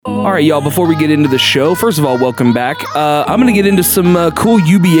All right, y'all, before we get into the show, first of all, welcome back. I'm going to get into some cool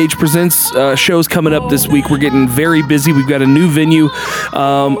UBH Presents shows coming up this week. We're getting very busy. We've got a new venue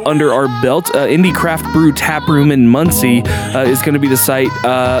under our belt. Indie Craft Brew Tap Room in Muncie is going to be the site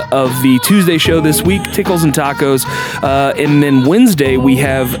of the Tuesday show this week, Tickles and Tacos. And then Wednesday, we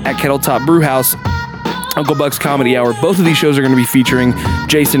have at Kettletop Brew House, Uncle Buck's Comedy Hour. Both of these shows are going to be featuring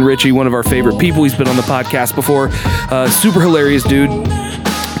Jason Ritchie, one of our favorite people. He's been on the podcast before. Super hilarious dude.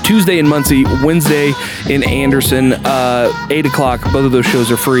 Tuesday in Muncie, Wednesday in Anderson, 8 o'clock. Both of those shows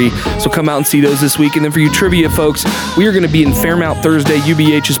are free, so come out and see those this week. And then for you trivia folks, we are going to be in Fairmount Thursday.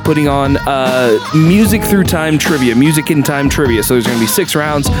 UBH is putting on Music Through Time Trivia, Music in Time Trivia. So there's going to be 6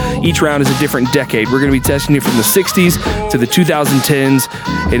 rounds. Each round is a different decade. We're going to be testing you from the 60s to the 2010s.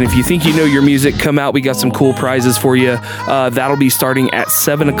 And if you think you know your music, come out. We got some cool prizes for you. That'll be starting at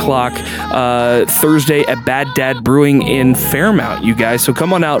 7 o'clock Thursday at Bad Dad Brewing in Fairmount, you guys. So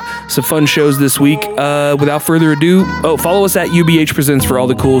come on out. Some fun shows this week. Without further ado, follow us at UBH Presents for all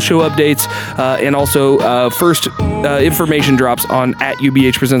the cool show updates, and also first information drops on at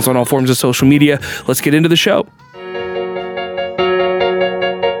UBH Presents on all forms of social media. Let's get into the show.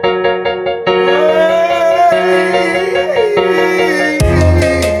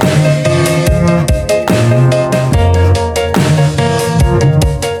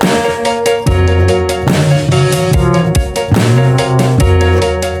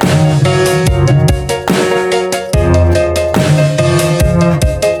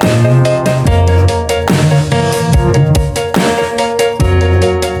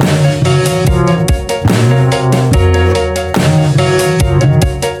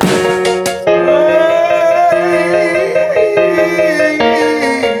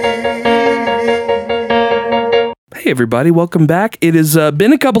 Everybody, welcome back. It has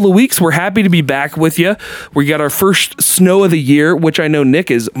been a couple of weeks. We're happy to be back with you. We got our first snow of the year, which I know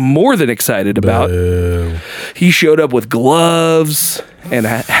Nick is more than excited about. He showed up with gloves and a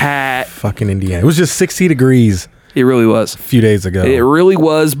hat. Fucking Indiana. It was just 60 degrees. It really was. A few days ago. It really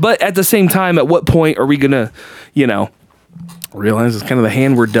was. But at the same time, at what point are we going to, realize it's kind of the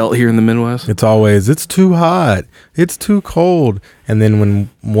hand we're dealt here in the Midwest? It's too hot. It's too cold. And then when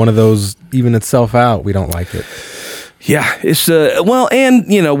one of those even itself out, we don't like it. Yeah, it's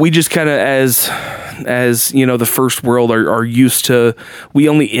we just kind of as the first world are used to. We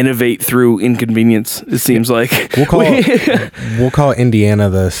only innovate through inconvenience. It seems like we'll call Indiana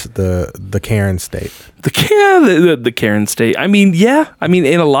the Karen state. The Karen state. I mean,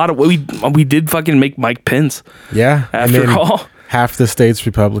 in a lot of we did fucking make Mike Pence. Yeah, after all, half the state's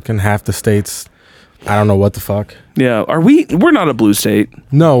Republican, half the state's I don't know what the fuck. Yeah, we're not a blue state.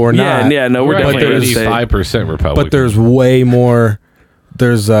 No, we're not. Yeah, no, we're definitely 85% Republican. But there's way more.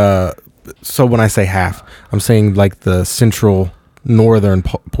 There's so when I say half, I'm saying like the central northern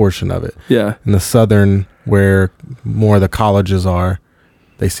portion of it. Yeah. And the southern, where more of the colleges are,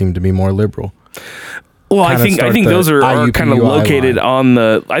 they seem to be more liberal. Well, I think those are kind of located on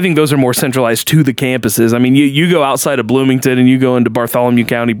the. I think those are more centralized to the campuses. I mean, you go outside of Bloomington and you go into Bartholomew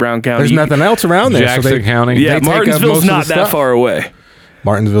County, Brown County. There's nothing else around there. Jackson County. Yeah, Martinsville's not that far away.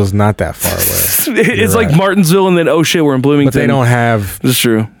 Martinsville's not that far away. It's like Martinsville and then oh shit, we're in Bloomington. But they don't have. That's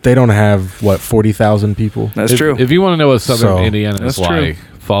true. They don't have what 40,000 people. That's true. If you want to know what Southern Indiana is like,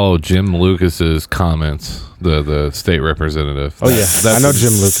 follow Jim Lucas's comments. The state representative. Oh yeah, I know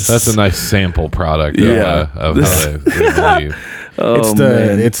Jim Lucas. That's a nice sample product. Of how they believe.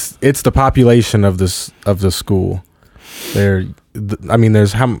 It's the population of the school.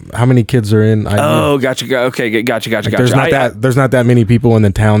 There's how many kids are in? Gotcha. Okay, gotcha. There's not that many people in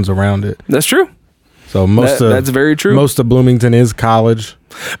the towns around it. That's true. So that's very true. Most of Bloomington is college.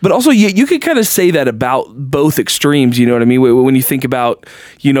 But also, you could kind of say that about both extremes. You know what I mean? When you think about,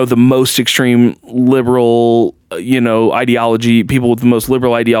 the most extreme liberal, ideology, people with the most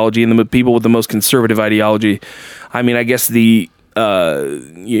liberal ideology, and the people with the most conservative ideology. I mean, I guess the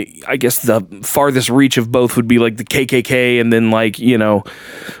farthest reach of both would be like the KKK, and then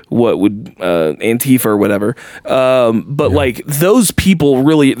what would Antifa or whatever. Like those people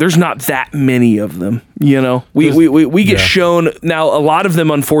really, there's not that many of them. We get shown now. A lot of them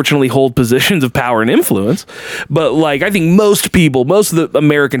unfortunately hold positions of power and influence, but I think most of the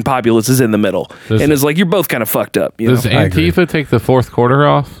American populace is in the middle, and it's like you're both kind of fucked up. Does Antifa take the fourth quarter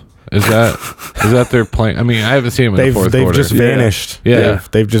off? Is that their plan? I mean, I haven't seen them in the fourth quarter. They've just vanished. Yeah.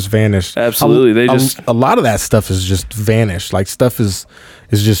 They've just vanished. Absolutely. A lot of that stuff is just vanished. Like stuff is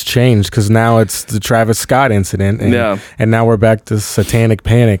just changed because now it's the Travis Scott incident. And now we're back to satanic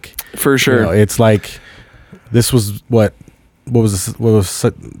panic. For sure. It's like this was what what was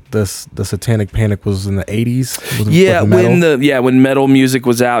the Satanic Panic was in the 80s? Yeah, when metal music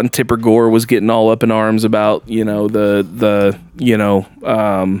was out and Tipper Gore was getting all up in arms about,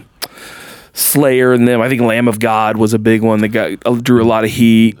 Slayer and them. I think Lamb of God was a big one that drew a lot of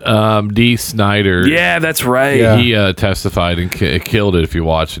heat. Dee Snider. Yeah, that's right. Yeah. He testified and killed it. If you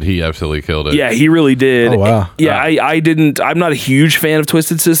watch it, he absolutely killed it. Yeah, he really did. Oh, wow. Yeah, I'm not a huge fan of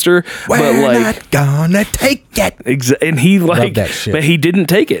Twisted Sister, We're not gonna take it. And he love that shit. But he didn't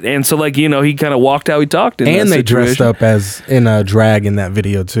take it, and so he kind of walked how he talked. And they dressed up as in a drag in that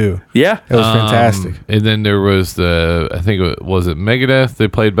video too. Yeah, it was fantastic. And then there was I think was it Megadeth? They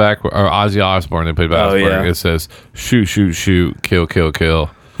played back, or Ozzy Osbourne. They played back. Oh, yeah. It says shoot, shoot, shoot, kill, kill,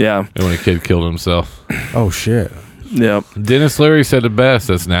 kill. Yeah. And when a kid killed himself. Oh shit. Yeah. Dennis Leary said it best.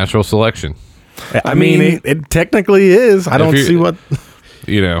 That's natural selection. I mean, it technically is. I don't see what.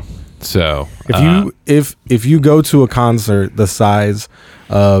 So if you go to a concert the size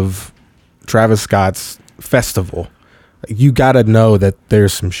of Travis Scott's festival, you got to know that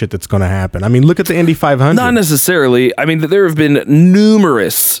there's some shit that's going to happen. I mean, look at the Indy 500. Not necessarily. I mean, there have been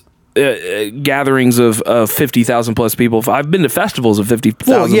numerous gatherings of 50,000 plus people. I've been to festivals of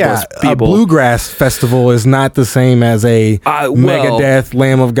 50,000 plus people. A bluegrass festival is not the same as a Megadeth,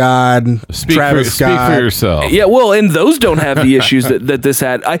 Lamb of God, Travis Scott. Speak for yourself. Yeah, well, and those don't have the issues that this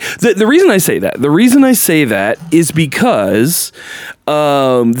had. The reason I say that is because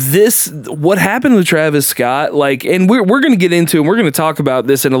what happened to Travis Scott, and we're going to get into, and we're going to talk about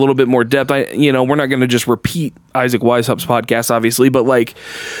this in a little bit more depth. We're not going to just repeat Isaac Weishaupt's podcast, obviously, but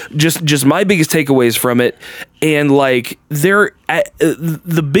just my biggest takeaways from it, and the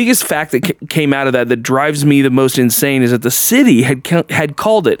biggest fact that came out of that drives me the most insane is that the city had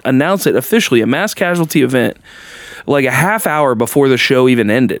announced it officially a mass casualty event a half hour before the show even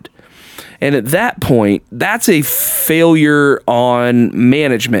ended. And at that point, that's a failure on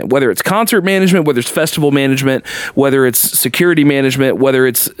management, whether it's concert management, whether it's festival management, whether it's security management, whether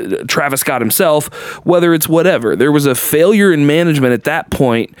it's Travis Scott himself, whether it's whatever. There was a failure in management at that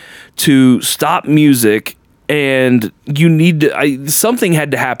point to stop music, and something had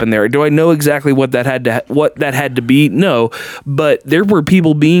to happen there. Do I know exactly what that had to be? No, but there were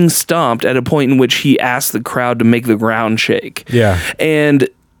people being stomped at a point in which he asked the crowd to make the ground shake. Yeah. And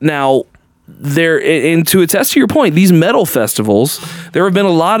now, and to attest to your point, these metal festivals, there have been a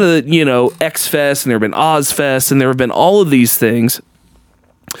lot of, X Fest, and there have been Oz Fest, and there have been all of these things.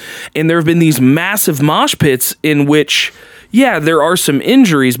 And there have been these massive mosh pits in which, there are some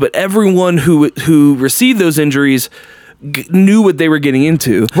injuries, but everyone who received those injuries knew what they were getting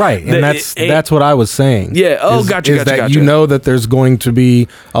into. Right, and that's what I was saying. Yeah, gotcha. You know that there's going to be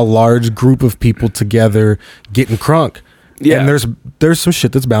a large group of people together getting crunk. Yeah, and there's some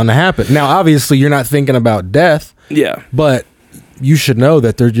shit that's bound to happen. Now, obviously, you're not thinking about death. Yeah, but you should know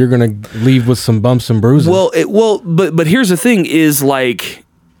that you're going to leave with some bumps and bruises. But here's the thing: is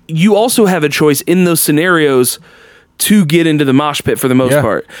you also have a choice in those scenarios to get into the mosh pit for the most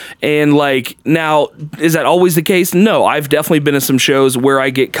part. And now, is that always the case? No, I've definitely been to some shows where I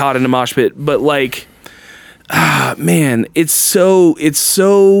get caught in a mosh pit, but man, it's so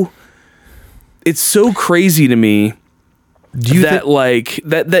crazy to me. Do you that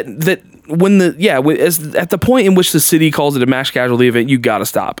at the point in which the city calls it a mass casualty event, you got to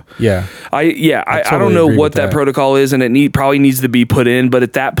stop. Yeah. I don't know what that protocol is, and it probably needs to be put in, but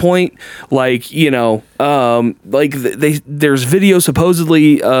at that point, there's video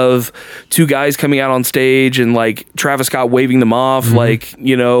supposedly of two guys coming out on stage and Travis Scott waving them off,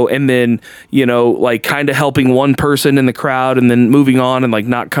 and then kind of helping one person in the crowd and then moving on and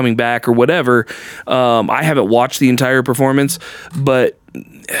not coming back or whatever. I haven't watched the entire performance, but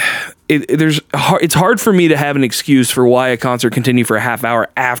it's hard for me to have an excuse for why a concert continued for a half hour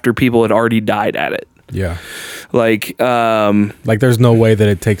after people had already died at it. Yeah. There's no way that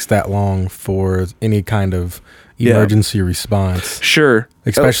it takes that long for any kind of emergency response. Sure.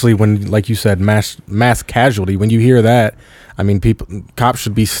 Especially when, like you said, mass casualty. When you hear that, I mean, cops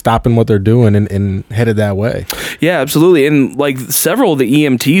should be stopping what they're doing and headed that way. Yeah, absolutely. And several of the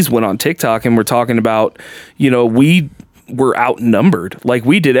EMTs went on TikTok and were talking about, we were outnumbered.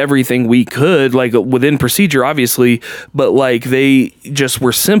 We did everything we could, within procedure, obviously, but they just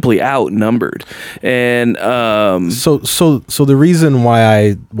were simply outnumbered. And so the reason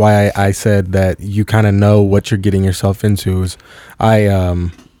why I said that you kind of know what you're getting yourself into is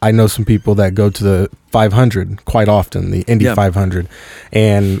I know some people that go to the 500 quite often, the Indy 500,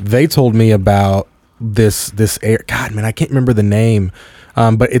 and they told me about this air. God, man, I can't remember the name,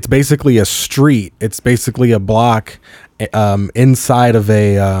 but it's basically a street. It's basically a block inside of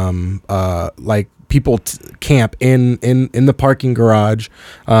a people camp in the parking garage.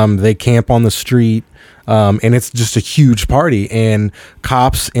 They camp on the street. And it's just a huge party, and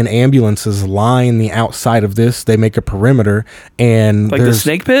cops and ambulances line the outside of this. They make a perimeter, and like the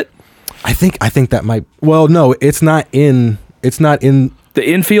snake pit. I think that might. Well, no, it's not in the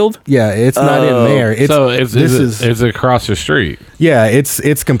infield. Yeah, it's not in there. It's across the street. Yeah,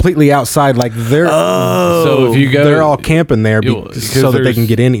 it's completely outside. Like they're so if you go, they're all camping there so that they can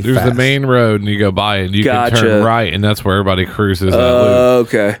get in. There's fast. the main road, and you go by it, and you can turn right, and that's where everybody cruises.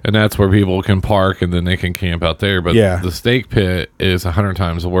 Okay, and that's where people can park, and then they can camp out there. But the snake pit is 100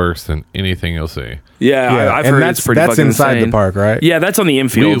 times worse than anything you'll see. Yeah, I've heard it's pretty that's fucking inside insane. the park, right? Yeah, that's on the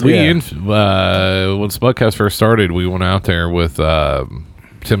infield. When Spudcast first started, we went out there with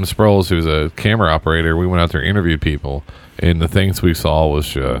Tim Sproles, who's a camera operator. We went out there, interviewed people, and the things we saw was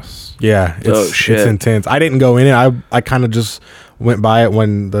just it's intense. I didn't go in it. I kind of just went by it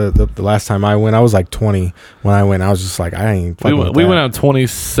when the last time I went. I was like 20 when I went. I was just like, I ain't. We went out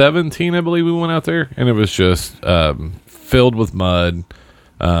 2017, I believe. We went out there, and it was just filled with mud.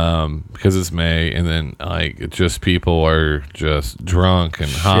 Because it's May, and then like just people are just drunk and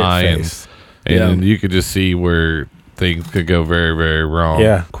high, and you could just see where things could go very, very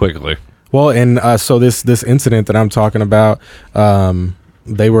wrong quickly. Well, and so this incident that I'm talking about,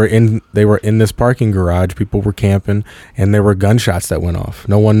 they were in this parking garage. People were camping, and there were gunshots that went off.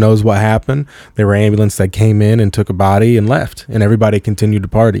 No one knows what happened. There were ambulance that came in and took a body and left, and everybody continued to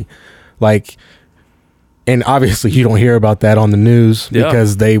party, like. And obviously, you don't hear about that on the news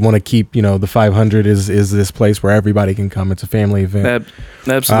because they want to keep, the 500 is this place where everybody can come. It's a family event.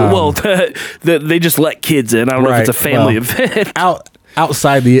 Absolutely. They just let kids in. I don't know if it's a family event.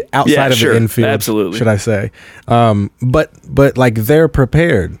 outside of the infield, absolutely. Should I say? But like they're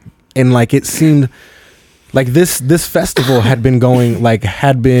prepared, and like it seemed like this festival had been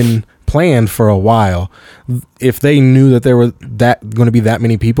planned for a while. If they knew that there were going to be that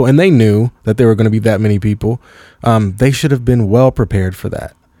many people, and they knew that there were going to be that many people, they should have been well prepared for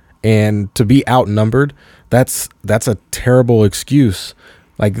that. And to be outnumbered, that's a terrible excuse.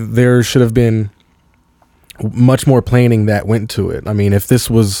 Like there should have been much more planning that went to it. I mean, if this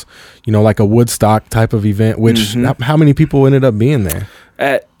was, like a Woodstock type of event, which how many people ended up being there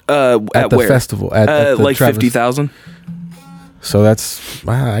at the festival? At like 50,000. So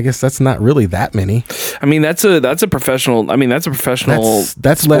I guess that's not really that many. I mean, that's a professional.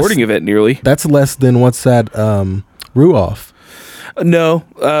 That's sporting event nearly. That's less than what's at Ruoff. No,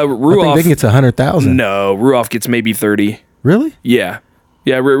 Ruoff. I think they can get to 100,000. No, Ruoff gets maybe 30. Really? Yeah.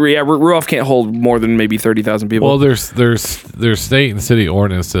 Ruoff can't hold more than maybe 30,000 people. Well, there's state and city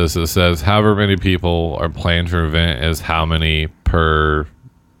ordinances that says however many people are planned for an event is how many per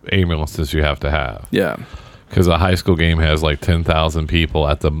ambulances you have to have. Yeah. Because a high school game has like 10,000 people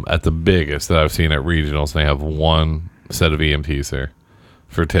at the biggest that I've seen at regionals. And they have one set of EMTs there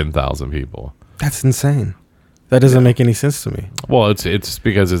for 10,000 people. That's insane. That doesn't make any sense to me. Well, it's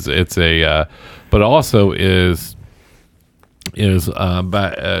because it's a, but also is I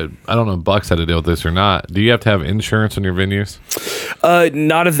don't know if Bucks had to deal with this or not. Do you have to have insurance on your venues?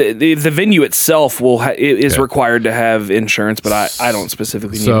 Not if the venue itself is required to have insurance, but I don't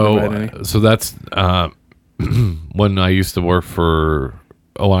specifically need to provide any. So that's when I used to work for.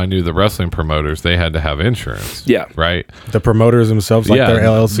 Oh, I knew the wrestling promoters. They had to have insurance. Yeah. Right. The promoters themselves, like their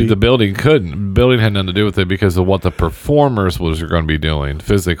LLC. The building couldn't. The building had nothing to do with it because of what the performers were going to be doing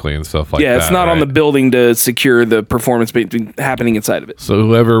physically and stuff like that. Yeah, it's not on the building to secure the performance happening inside of it. So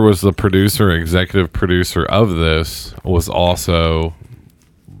whoever was the executive producer of this was also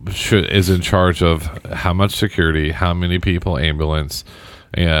is in charge of how much security, how many people, ambulance,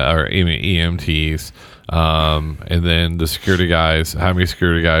 or EMTs. And then the security guys, how many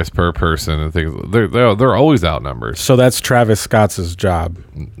security guys per person and things. They're always outnumbered. So that's Travis Scott's job.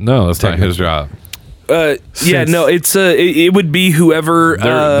 No, that's not his job. It would be whoever.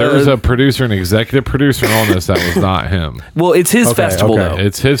 There was a producer, an executive producer on this that was not him. Well, it's his festival though.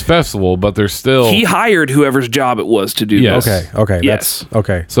 It's his festival, but there's still he hired whoever's job it was to do this. Okay. Yes. That's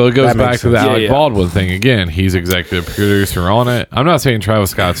okay. So it goes back to the Alec Baldwin thing again. He's executive producer on it. I'm not saying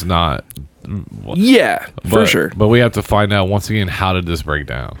Travis Scott's not. For sure. But we have to find out once again, how did this break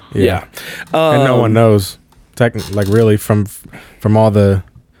down? Yeah. And no one knows. Really from all the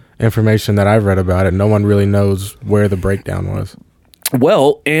information that I've read about it, no one really knows where the breakdown was.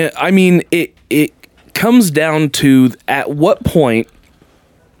 Well, I mean, it comes down to at what point,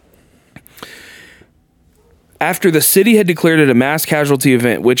 after the city had declared it a mass casualty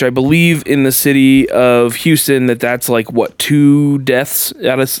event, which I believe in the city of Houston that's like 2 deaths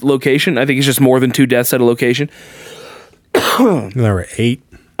at a location. I think it's just more than 2 deaths at a location. There were 8.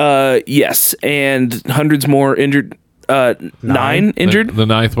 Yes, and hundreds more injured. 9 injured. The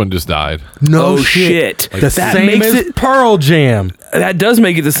ninth one just died. No Oh, shit. The That same makes as it- Pearl Jam. That does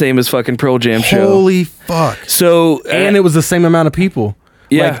make it the same as fucking Pearl Jam show. Holy fuck. So And it was the same amount of people.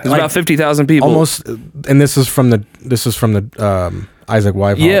 yeah, it's about 50,000 people. Almost, and this is from the Isaac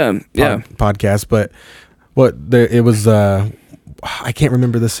Whitehall podcast, but it was I can't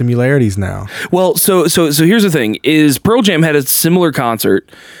remember the similarities now. Well, so here's the thing: is Pearl Jam had a similar concert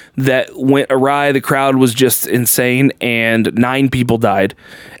that went awry. The crowd was just insane, and 9 people died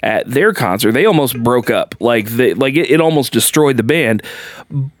at their concert. They almost broke up. It almost destroyed the band.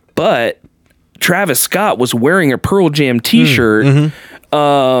 But Travis Scott was wearing a Pearl Jam T-shirt.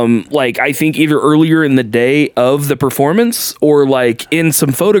 I think either earlier in the day of the performance or like in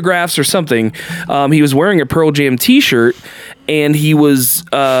some photographs or something. He was wearing a Pearl Jam T-shirt, and he was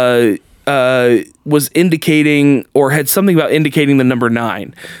indicating or had something about indicating the number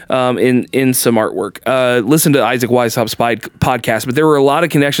 9 in some artwork. Listen to Isaac Weishaupt's podcast, but there were a lot of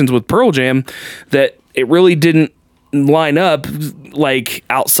connections with Pearl Jam that it really didn't line up, like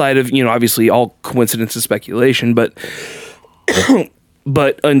outside of, obviously all coincidence and speculation, but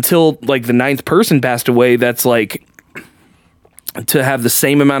until like the 9th person passed away, that's like to have the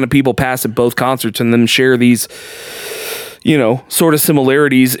same amount of people pass at both concerts and then share these, sort of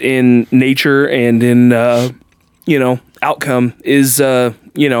similarities in nature and in, outcome is,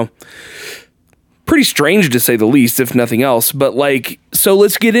 pretty strange to say the least, if nothing else. But so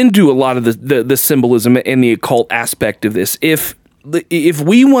let's get into a lot of the symbolism and the occult aspect of this. If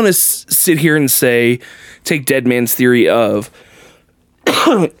we want to sit here and say, take Dead Man's theory of,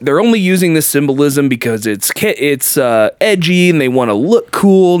 they're only using this symbolism because it's edgy and they want to look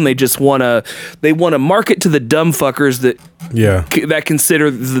cool and they want to market to the dumb fuckers that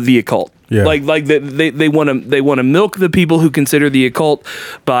consider the occult. Yeah. They want to milk the people who consider the occult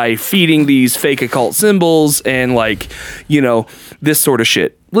by feeding these fake occult symbols and this sort of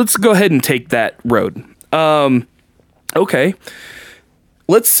shit. Let's go ahead and take that road. Okay.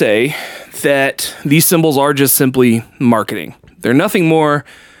 Let's say that these symbols are just simply marketing. They're nothing more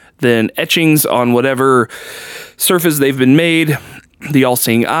than etchings on whatever surface they've been made. The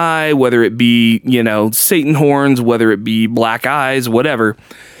all-seeing eye, whether it be, Satan horns, whether it be black eyes, whatever.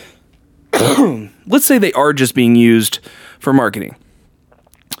 Let's say they are just being used for marketing.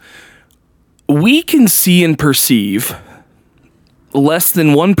 We can see and perceive less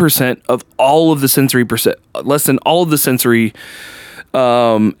than 1% of all of the sensory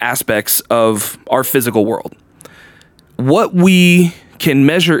aspects of our physical world. What we can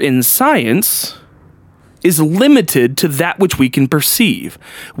measure in science is limited to that which we can perceive.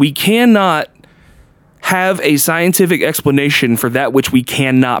 We cannot have a scientific explanation for that which we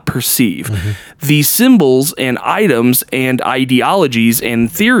cannot perceive. Mm-hmm. The symbols and items and ideologies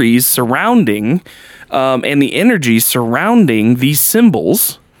and theories surrounding and the energy surrounding these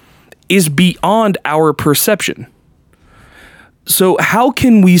symbols is beyond our perception. So how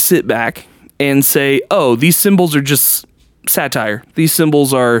can we sit back and say, oh, these symbols are just satire, these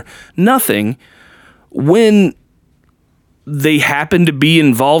symbols are nothing, when they happen to be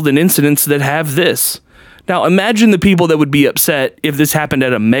involved in incidents that have this? Now, imagine the people that would be upset if this happened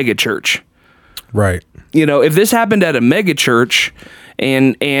at a mega church. Right. If this happened at a mega church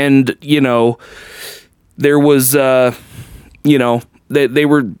and there was, they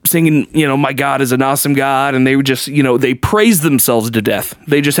were singing, my God is an awesome God. And they were just, they praised themselves to death.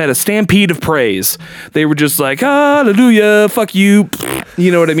 They just had a stampede of praise. They were just like, hallelujah, fuck you.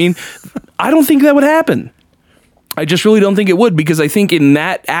 You know what I mean? I don't think that would happen. I just really don't think it would, because I think in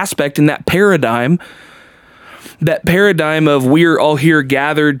that aspect, in that paradigm of we're all here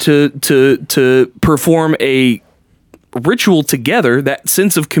gathered to perform a ritual together, that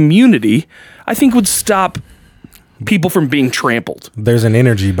sense of community, I think would stop people from being trampled. There's an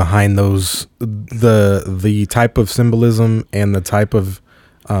energy behind those, the type of symbolism and the type of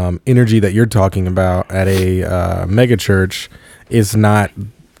energy that you're talking about at a mega church is not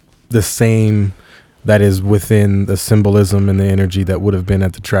the same that is within the symbolism and the energy that would have been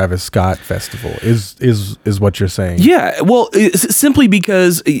at the Travis Scott festival is what you're saying. Yeah, well, it's simply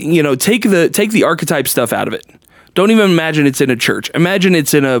because, take the archetype stuff out of it. Don't even imagine it's in a church. Imagine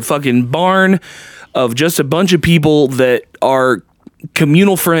it's in a fucking barn of just a bunch of people that are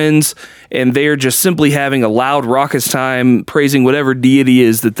communal friends, and they're just simply having a loud raucous time praising whatever deity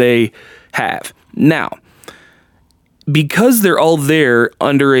is that they have. Now, because they're all there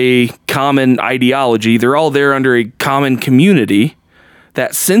under a common ideology, they're all there under a common community,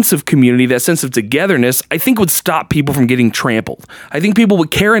 that sense of community, that sense of togetherness, I think would stop people from getting trampled. I think people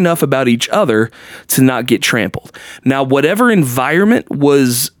would care enough about each other to not get trampled. Now, whatever environment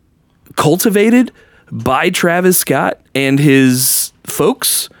was cultivated by Travis Scott and his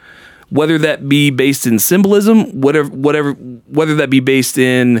folks, whether that be based in symbolism, whether that be based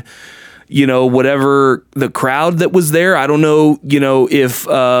in, you know, whatever the crowd that was there. I don't know, you know, if,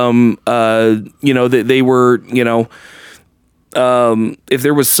 you know, that they were, you know, if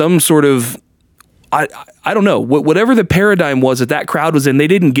there was some sort of, I don't know, whatever the paradigm was that crowd was in, they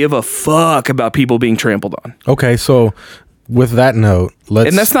didn't give a fuck about people being trampled on. Okay, so with that note,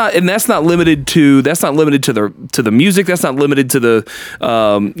 that's not limited to the music. That's not limited to the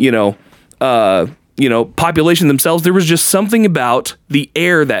population themselves. There was just something about the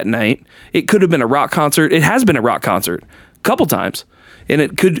air that night. It could have been a rock concert. It has been a rock concert a couple times, and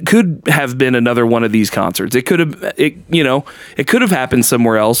it could have been another one of these concerts. It could have happened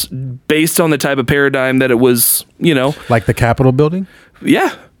somewhere else based on the type of paradigm that it was. You know, like the Capitol building.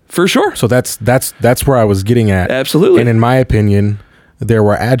 Yeah. For sure. So that's where I was getting at. Absolutely. And in my opinion, there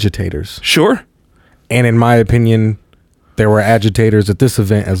were agitators. Sure. And in my opinion, there were agitators at this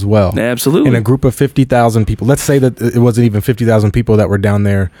event as well. Absolutely. In a group of 50,000 people. Let's say that it wasn't even 50,000 people that were down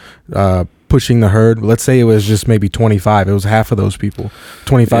there pushing the herd. Let's say it was just maybe 25. It was half of those people.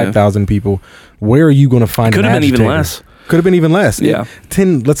 25,000 people. Where are you going to find an agitator? Could have been even less. Could have been even less. Yeah.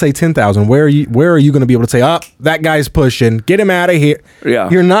 Let's say 10,000. Where are you going to be able to say, that guy's pushing, get him out of here? Yeah.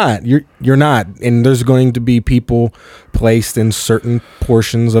 You're not. You're not. And there's going to be people placed in certain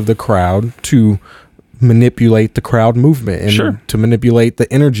portions of the crowd to manipulate the crowd movement and to manipulate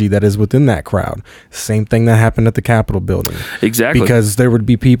the energy that is within that crowd. Same thing that happened at the Capitol building. Exactly. Because there would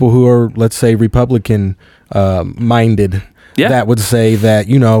be people who are, let's say, Republican minded. Yeah. That would say that,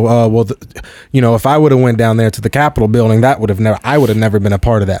 if I would have went down there to the Capitol building, I would have never been a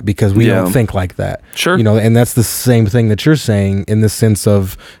part of that because we don't think like that. Sure. And that's the same thing that you're saying in the sense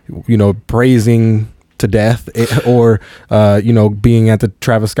of, praising to death or, being at the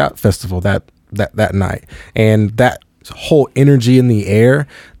Travis Scott festival that night. And that whole energy in the air,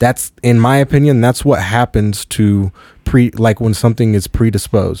 that's, in my opinion, that's what happens to when something is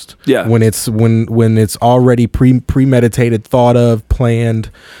predisposed. Yeah. When it's already premeditated, thought of, planned,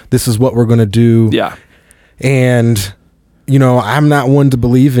 this is what we're going to do. Yeah. And I'm not one to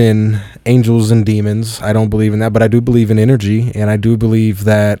believe in angels and demons. I don't believe in that, but I do believe in energy, and I do believe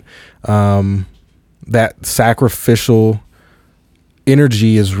that that sacrificial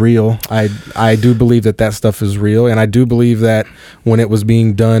energy is real. I do believe that stuff is real, and I do believe that when it was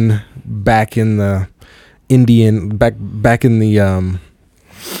being done back in the back in the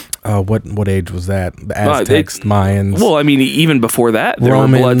what age was that? The Aztecs, Mayans. Well, I mean, even before that, there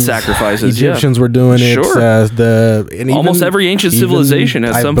Romans, were blood sacrifices. Egyptians were doing it. Sure. Almost every ancient civilization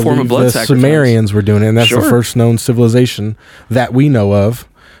has some form of blood the sacrifice. Sumerians were doing it, and that's the first known civilization that we know of.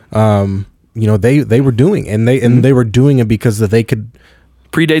 They were doing, and they were doing it because they could.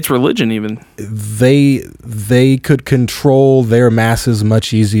 Predates religion, even. They could control their masses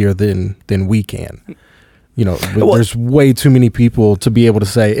much easier than we can. There's way too many people to be able to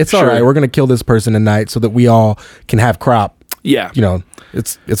say it's all right. We're going to kill this person tonight so that we all can have crop. Yeah,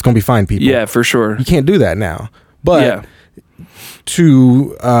 it's going to be fine, people. Yeah, for sure. You can't do that now. But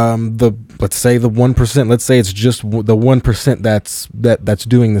to let's say the 1%. Let's say it's just the 1% that's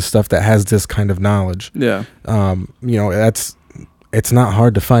doing this stuff that has this kind of knowledge. Yeah. It's not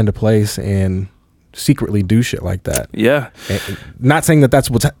hard to find a place and secretly do shit like that. Yeah. Not saying that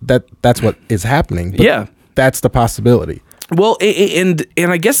that's what is happening. But that's the possibility. Well, and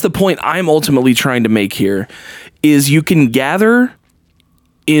I guess the point I'm ultimately trying to make here is you can gather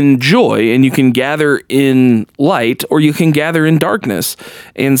in joy and you can gather in light or you can gather in darkness.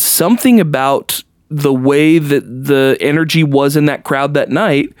 And something about the way that the energy was in that crowd that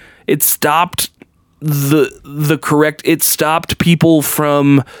night, it stopped it stopped people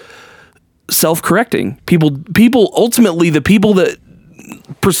from self-correcting. People ultimately, the people that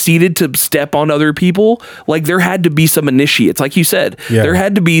proceeded to step on other people, like there had to be some initiates, like you said. There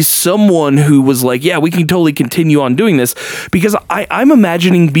had to be someone who was like, yeah, we can totally continue on doing this, because I'm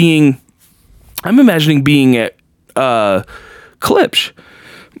imagining being at Klipsch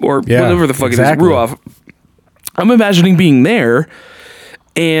or whatever the fuck it is, Ruoff. I'm imagining being there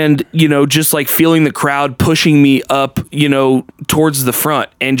and, just like feeling the crowd pushing me up, towards the front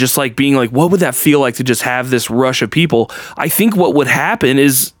and just like being like, what would that feel like to just have this rush of people? I think what would happen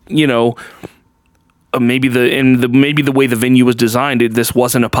is, maybe the way the venue was designed, this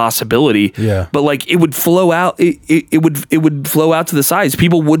wasn't a possibility. Yeah. But like it would flow out. It would flow out to the sides.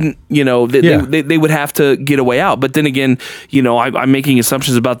 People wouldn't, they would have to get a way out. But then again, I'm making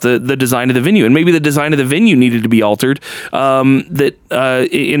assumptions about the design of the venue, and maybe the design of the venue needed to be altered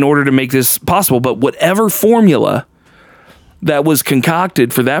in order to make this possible. But whatever formula that was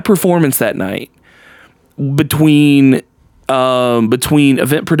concocted for that performance that night between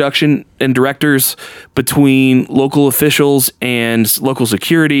event production and directors, between local officials and local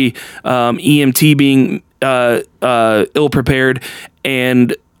security, EMT being ill prepared,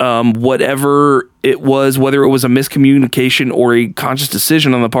 and whatever it was, whether it was a miscommunication or a conscious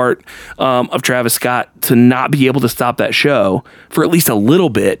decision on the part of Travis Scott to not be able to stop that show for at least a little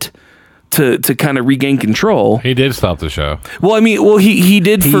bit to kind of regain control. He did stop the show. Well, I mean, he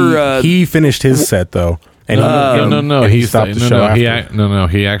did for he finished his set though. And he stopped the show.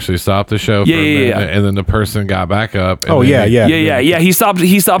 He actually stopped the show for a minute, and then the person got back up. And He stopped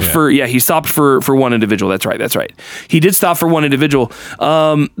for one individual. That's right. He did stop for one individual.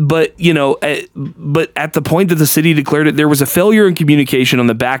 But at the point that the city declared it, there was a failure in communication on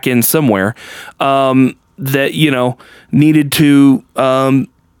the back end somewhere that needed to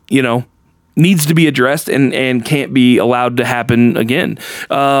needs to be addressed and can't be allowed to happen again.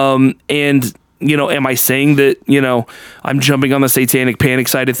 Am I saying that, I'm jumping on the satanic panic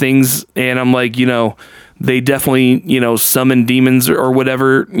side of things and I'm like, they definitely, summon demons or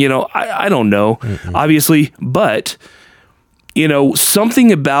whatever, I don't know, obviously, but,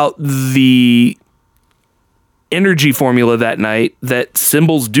 something about the energy formula that night that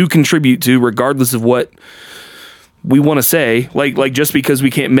symbols do contribute to, regardless of what we want to say, like just because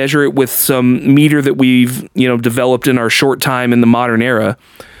we can't measure it with some meter that we've, developed in our short time in the modern era,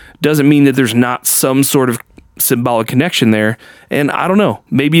 doesn't mean that there's not some sort of symbolic connection there. And I don't know,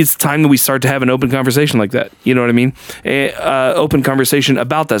 maybe it's time that we start to have an open conversation like that. You know what I mean? Open conversation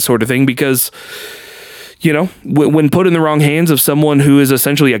about that sort of thing, because, when put in the wrong hands of someone who is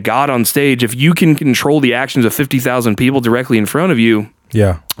essentially a god on stage, if you can control the actions of 50,000 people directly in front of you,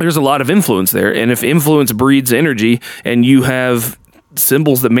 there's a lot of influence there. And if influence breeds energy and you have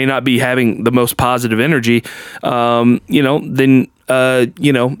symbols that may not be having the most positive energy, then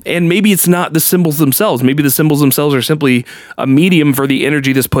and maybe it's not the symbols themselves. Maybe the symbols themselves are simply a medium for the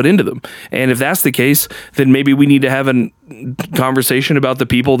energy that's put into them. And if that's the case, then maybe we need to have a conversation about the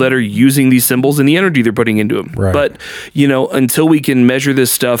people that are using these symbols and the energy they're putting into them. Right. But, until we can measure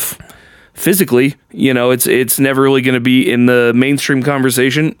this stuff physically, it's never really going to be in the mainstream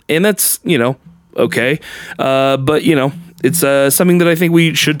conversation. And that's, okay. But, it's something that I think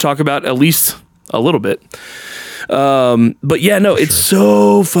we should talk about at least a little bit. But yeah, no, it's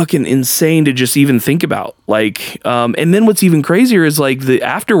so fucking insane to just even think about. And then what's even crazier is the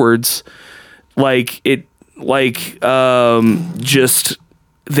afterwards, just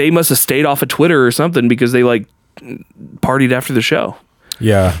they must have stayed off of Twitter or something because they partied after the show.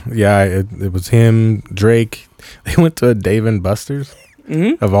 Yeah. It was him, Drake. They went to a Dave & Buster's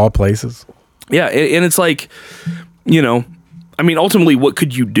of all places. Yeah, and it's ultimately, what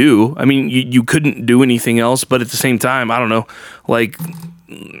could you do? I mean, you couldn't do anything else, but at the same time, I don't know,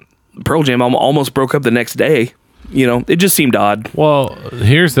 Pearl Jam almost broke up the next day. It just seemed odd. Well,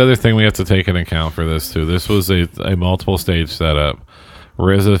 here's the other thing we have to take into account for this, too. This was a multiple stage setup.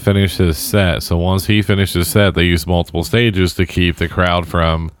 RZA finished his set, so once he finished his set, they used multiple stages to keep the crowd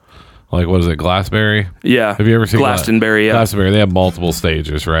from, what is it, Glastonbury? Yeah. Have you ever seen Glastonbury? Yeah. Glastonbury, they have multiple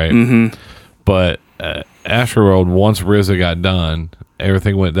stages, right? Mm-hmm. But Astroworld, once RZA got done,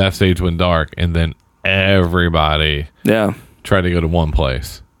 that stage went dark, and then everybody tried to go to one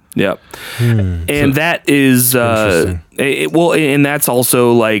place. Yep. And that is and that's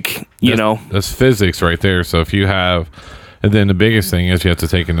also that's physics right there. So if you have, and then the biggest thing is you have to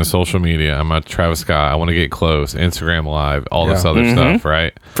take into social media. I'm a Travis Scott. I want to get close. Instagram Live, all this other stuff,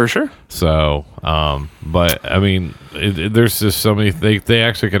 right? For sure. So, but I mean, there's just so many. They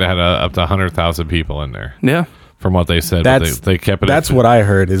actually could have had up to 100,000 people in there. Yeah. From what they said, they kept it. That's what I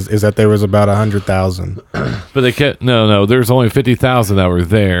heard is that there was about 100,000. But they kept there's only 50,000 that were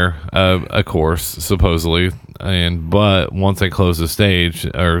there, of course, supposedly. But once they closed the stage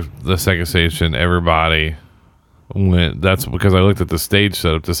or the second stage, and everybody went. That's because I looked at the stage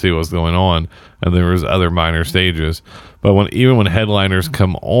setup to see what's going on, and there was other minor stages. But even when headliners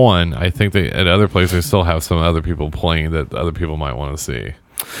come on, I think at other places they still have some other people playing that other people might want to see.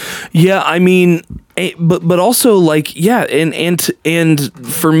 Yeah, I mean, but also and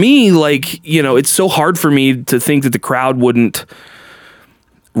for me, it's so hard for me to think that the crowd wouldn't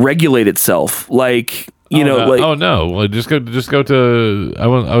regulate itself. you know, like oh no, well, just go to. I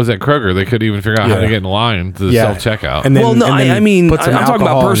was at Kroger. They couldn't even figure out how to get in line to self checkout. And then, well, no, and then I mean, put some I'm talking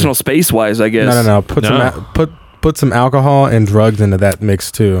about alcohol personal space wise, I guess. No. Put some alcohol and drugs into that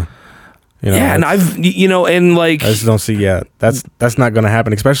mix too. You know, yeah, and I've, you know, and like I just don't see. Yeah, that's not going to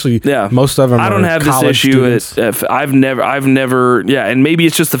happen. Especially, most of them. I don't have this issue. I've never. Yeah, and maybe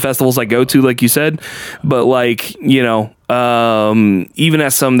it's just the festivals I go to, like you said, but like, you know, even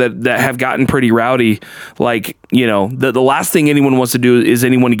as some that have gotten pretty rowdy, like, you know, the last thing anyone wants to do is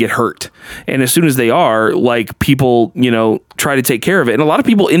anyone to get hurt, and as soon as they are, like, people, you know, try to take care of it, and a lot of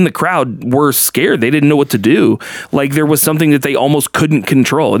people in the crowd were scared. They didn't know what to do. Like, there was something that they almost couldn't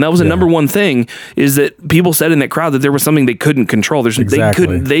control, and that was the number one thing, is that people said in that crowd that there was something they couldn't control.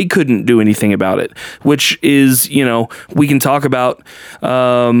 They couldn't do anything about it, which is, you know, we can talk about,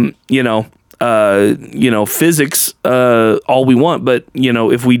 you know, physics all we want, but, you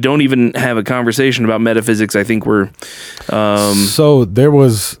know, if we don't even have a conversation about metaphysics, I think we're so there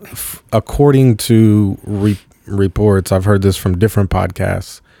was, according to reports, I've heard this from different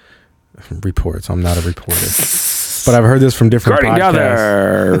podcasts. Reports, I'm not a reporter, but I've heard this from different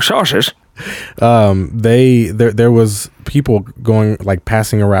podcasts. Sauces. There was people going, like,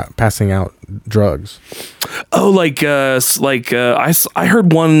 passing out drugs. Oh, I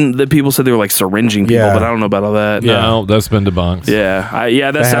heard one that people said they were like syringing people, but I don't know about all that. No, that's been debunked.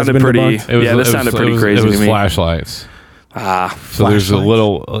 Yeah, that sounded pretty. Debunked? That sounded pretty crazy to me. It was to me. Flashlights. So there's a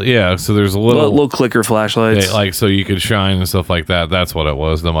little, so there's a little clicker flashlights, like, so you could shine and stuff like that. That's what it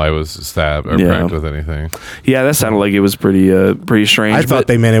was. Nobody was stabbed or pricked with anything. Yeah, that sounded like it was pretty strange. I thought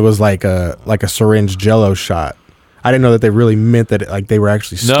they meant it was like a syringe Jello shot. I didn't know that they really meant that like they were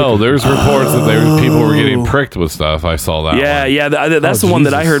actually sticking. No, there's reports that people were getting pricked with stuff. I saw that. Yeah, that's the one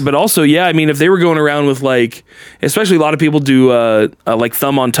that I heard. But also, yeah, I mean, if they were going around with, like, especially a lot of people do like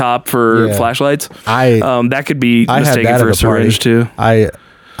thumb on top for flashlights. That could be mistaken for a syringe too. I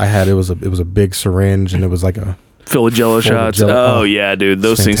had it was a big syringe, and it was like a full of Jello shots. Oh yeah, dude,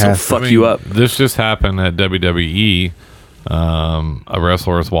 those things will fuck you up. This just happened at WWE. A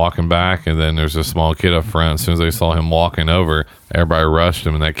wrestler was walking back, and then there's a small kid up front. As soon as they saw him walking over, everybody rushed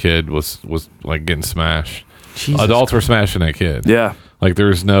him, and that kid was like getting smashed. Adults were smashing that kid. Yeah, like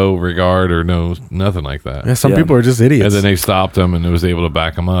there's no regard or nothing like that. Yeah, some people are just idiots. And then they stopped him, and it was able to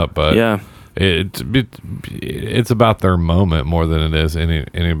back him up. But yeah, it's about their moment more than it is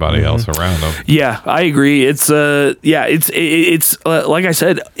anybody else around them. Yeah, I agree. It's like I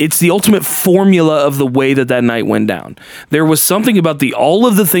said, it's the ultimate formula of the way that night went down. There was something about all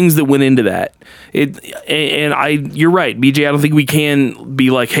of the things that went into that. You're right, BJ. I don't think we can be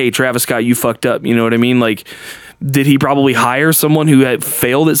like, hey, Travis Scott, you fucked up. You know what I mean? Like, did he probably hire someone who had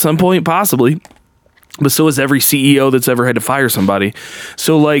failed at some point? Possibly. But so is every CEO that's ever had to fire somebody.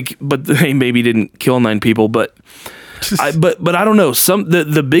 So, like, but they maybe didn't kill 9 people. But I don't know.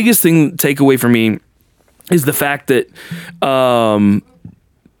 The biggest thing takeaway for me is the fact that,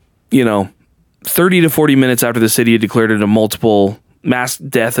 30 to 40 minutes after the city had declared it a multiple mass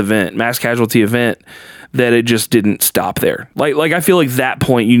casualty event, that it just didn't stop there. Like I feel like that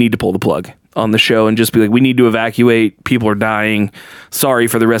point you need to pull the plug on the show and just be like, we need to evacuate. People are dying. Sorry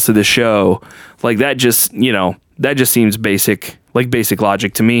for the rest of the show. Like that just seems basic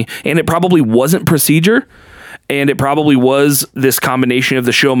logic to me. And it probably wasn't procedure. And it probably was this combination of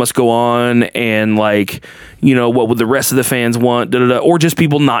the show must go on and, like, you know, what would the rest of the fans want, or just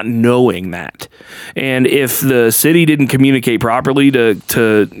people not knowing that. And if the city didn't communicate properly to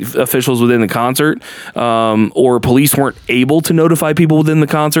officials within the concert, or police weren't able to notify people within the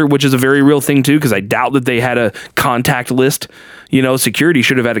concert, which is a very real thing too, because I doubt that they had a contact list. You know, security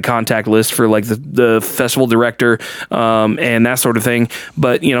should have had a contact list for, like, the festival director and that sort of thing.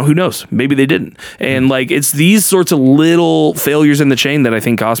 But, you know, who knows? Maybe they didn't. And, like, it's these sorts of little failures in the chain that I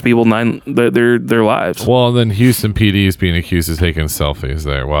think cost people their lives. Well, and then Houston PD is being accused of taking selfies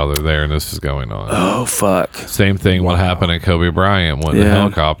there while they're there, and this is going on. Oh, fuck. Same thing what happened at Kobe Bryant when the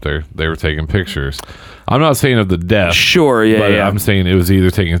helicopter, they were taking pictures. I'm not saying of the death. Sure, yeah, but yeah. I'm saying it was either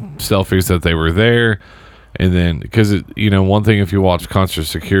taking selfies that they were there. And then, because, one thing, if you watch concert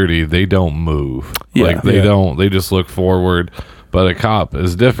security, they don't move. Yeah. Like, they don't. They just look forward. But a cop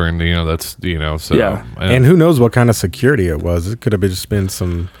is different. That's, so. Yeah. And who knows what kind of security it was. It could have just been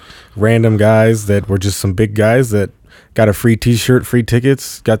some random guys that were just some big guys that got a free T-shirt, free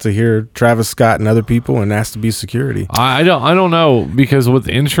tickets, got to hear Travis Scott and other people, and asked to be security. I don't know, because with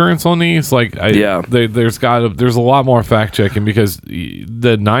insurance on these, like, there's a lot more fact checking, because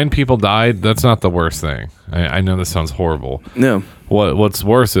the 9 people died. That's not the worst thing. I know this sounds horrible. No. What's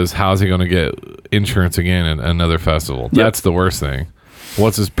worse is, how's he going to get insurance again in another festival? Yep. That's the worst thing.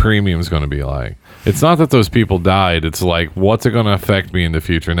 What's his premiums going to be like? It's not that those people died. It's like, what's it going to affect me in the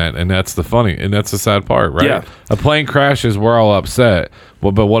future? And that's the sad part, right? Yeah. A plane crashes, we're all upset.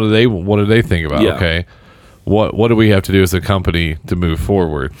 Well, but what do they think about? Yeah. Okay, what do we have to do as a company to move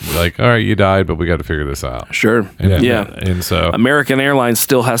forward? Like, all right, you died, but we got to figure this out. Sure. And, Yeah. And so, American Airlines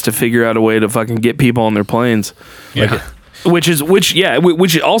still has to figure out a way to fucking get people on their planes. yeah.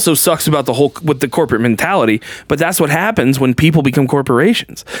 Which also sucks about the whole with the corporate mentality. But that's what happens when people become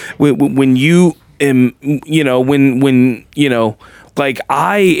corporations. When you like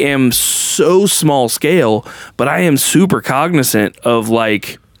I am so small scale, but I am super cognizant of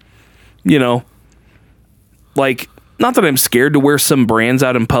like not that I'm scared to wear some brands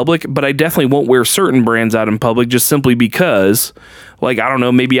out in public, but I definitely won't wear certain brands out in public just simply because, like, I don't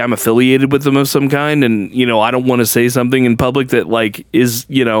know, maybe I'm affiliated with them of some kind, and, I don't want to say something in public that, like, is,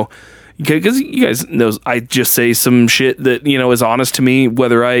 because you guys know I just say some shit that, is honest to me,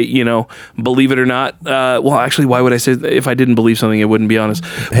 whether I, believe it or not. Well, actually, why would I say if I didn't believe something, it wouldn't be honest.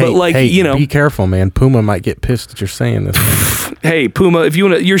 But, like, be careful, man. Puma might get pissed that you're saying this. Hey, Puma, if you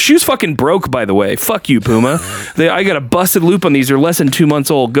want to, your shoes fucking broke, by the way. Fuck you, Puma. I got a busted loop on these. They're less than 2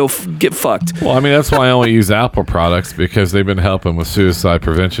 months old. Go get fucked. Well, I mean, that's why I only use Apple products, because they've been helping with suicide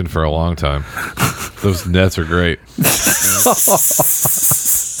prevention for a long time. Those nets are great.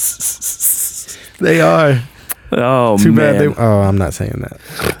 They are. Oh, Too man. bad I'm not saying that.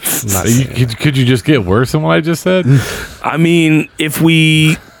 I'm not saying that. Could you just get worse than what I just said? I mean,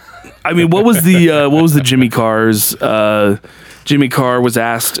 what was the Jimmy Carr's? Jimmy Carr was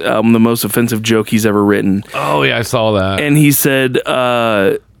asked the most offensive joke he's ever written, Oh yeah, I saw that. and he said,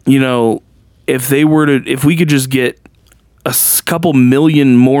 if we could just get a couple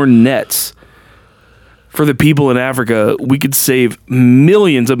million more nets for the people in Africa, we could save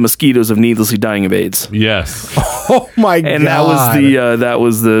millions of mosquitoes of needlessly dying of AIDS. Yes. Oh my god! And that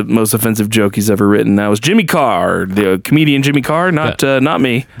was the most offensive joke he's ever written. That was Jimmy Carr, the comedian Jimmy Carr, not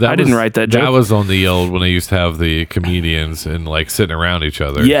me. I didn't write that joke. That was on the old when they used to have the comedians and like sitting around each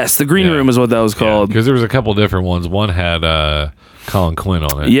other. Yes, the green room is what that was called. Because there was a couple different ones. One had Colin Quinn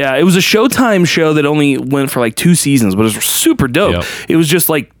on it. Yeah, it was a Showtime show that only went for like 2 seasons, but it was super dope. Yep. It was just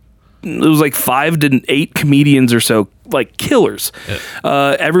like 5 to 8 comedians or so, like killers.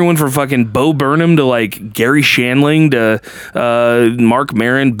 Yeah. Everyone from fucking Bo Burnham to like Gary Shandling to Mark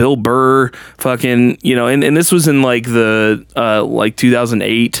Maron, Bill Burr, fucking, and this was in like the like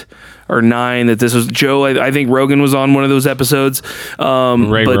 2008 or 9 that this was Joe. I think Rogan was on one of those episodes.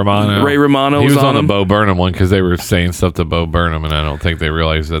 Ray Romano. He was on the him. Bo Burnham one because they were saying stuff to Bo Burnham, and I don't think they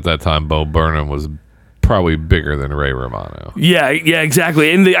realized at that time Bo Burnham was probably bigger than Ray Romano. Yeah,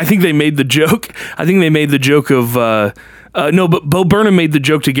 exactly. And I think they made the joke. I think they made the joke of no, but Bo Burnham made the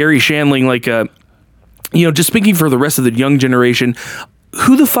joke to Gary Shandling, like, just speaking for the rest of the young generation.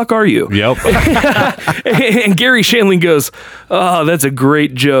 Who the fuck are you? Yep. And Gary Shandling goes, "Oh, that's a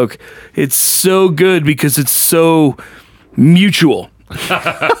great joke. It's so good because it's so mutual."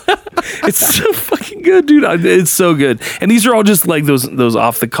 It's so fucking good, dude. It's so good. And these are all just like those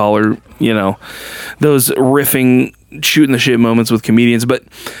off the collar, those riffing, shooting the shit moments with comedians. But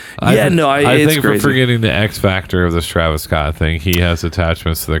I it's think crazy. we're forgetting the X factor of this Travis Scott thing. He has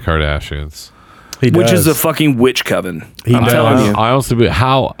attachments to the Kardashians. Which is a fucking witch coven. I'm does. telling you. I also,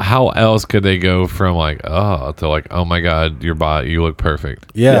 how else could they go from like to like, oh my god, your body, you look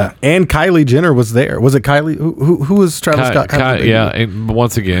perfect. Yeah. And Kylie Jenner was there. Was it Kylie? Who was Travis Scott? Yeah, and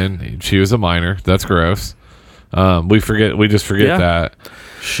once again, she was a minor. That's gross. We just forget that.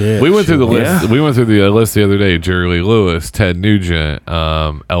 Shit. We went through the list. Yeah. We went through the list the other day. Jerry Lee Lewis, Ted Nugent,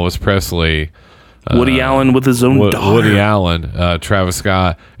 Elvis Presley, Woody Allen with his own daughter. Woody Allen, Travis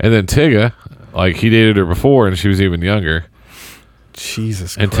Scott, and then Tyga. Like, he dated her before, and she was even younger.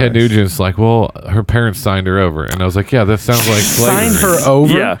 Jesus And Christ. Ted Nugent's like, well, her parents signed her over. And I was like, yeah, that sounds like slavery. Signed her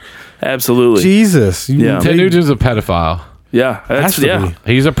over? Yeah, absolutely. Jesus. Yeah. Ted Nugent's a pedophile. Yeah, Has to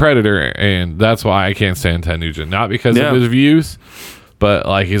be. He's a predator, and that's why I can't stand Ted Nugent. Not because Yeah. of his views, but,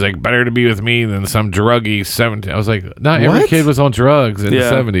 like, he's like, better to be with me than some druggy 17. I was like, not every What? kid was on drugs in Yeah.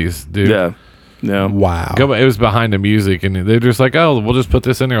 the 70s, dude. Yeah. No. Wow. It was behind the music, and they're just like, oh, we'll just put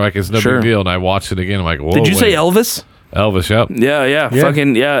this in there like it's no Sure. big deal. And I watched it again. I'm like, whoa. Did you say wait. Elvis? Elvis? Yep. Yeah.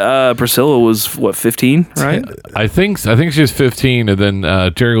 Fucking yeah. Priscilla was what, 15, right? I think she was 15, and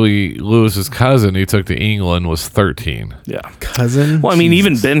then Jerry Lee Lewis's cousin, he took to England, was 13. Yeah. Cousin? Well, I mean,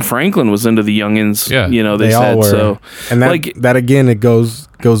 even Jesus. Ben Franklin was into the youngins. Yeah. They They all said were. so. And that, like that again, it goes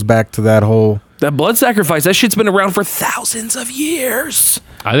back to that whole... that blood sacrifice, that shit's been around for thousands of years.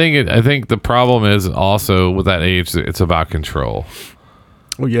 I think the problem is also with that age, it's about control.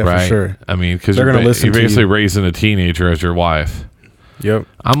 Well, yeah, right? for sure. I mean, because They're you're, gonna listen you're to basically you. raising a teenager as your wife. Yep.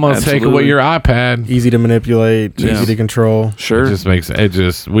 I'm gonna take away Absolutely. your iPad. Easy to manipulate, Yeah. easy to control. Sure.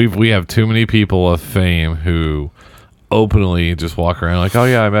 We have too many people of fame who openly just walk around like, oh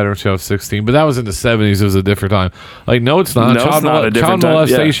yeah, I met her when she was 16, but that was in the 70s. It was a different time. Like, no, it's not. No, it's not a different child time.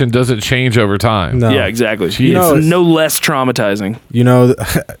 molestation doesn't change over time. No. Yeah, exactly. You know, It's no less traumatizing. You know,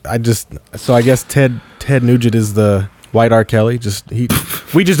 I guess Ted Nugent is the white R. Kelly.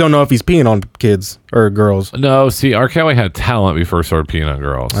 We just don't know if he's peeing on kids or girls. No, see, R. Kelly had talent before he started peeing on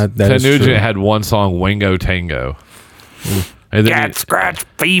girls. That Ted is Nugent true. had one song, Wango Tango. And then Cat scratch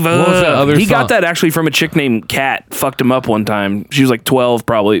fever. What was that other He song? got that actually from a chick named Kat. Fucked him up one time. She was like 12,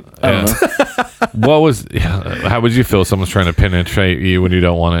 probably. I don't know. how would you feel if someone's trying to penetrate you when you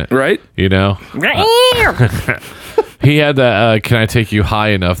don't want it? Right? You know? He had that, Can I Take You High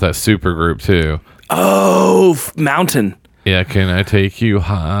Enough, that super group too. Oh, Mountain. Yeah, Can I Take You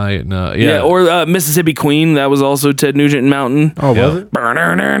High Enough? Yeah, or Mississippi Queen. That was also Ted Nugent and Mountain. Oh, Yeah. was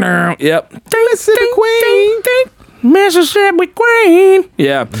it? Yep. Mississippi Queen. Mississippi Queen.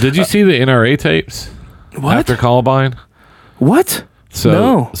 Yeah. Did you see the NRA tapes? What? After Columbine? What? So,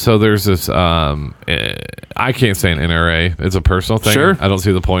 No. So there's this, I can't say an NRA. It's a personal thing. Sure. I don't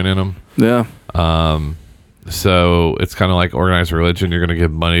see the point in them. Yeah. So it's kind of like organized religion. You're going to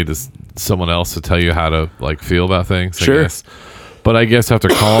give money to someone else to tell you how to like feel about things. I Sure. guess. But I guess after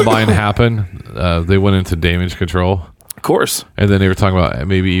Columbine happened, they went into damage control, Of course. and then they were talking about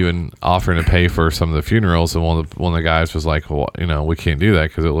maybe even offering to pay for some of the funerals. And one of the guys was like, "Well, we can't do that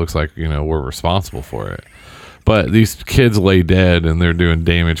because it looks like we're responsible for it." But these kids lay dead and they're doing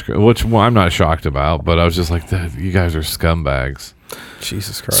damage, which I'm not shocked about. But I was just like, "You guys are scumbags."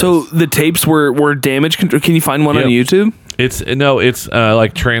 Jesus Christ. So the tapes were damage control. Can you find one on Yep. YouTube? It's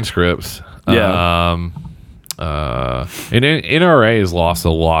like transcripts. Yeah. And NRA has lost a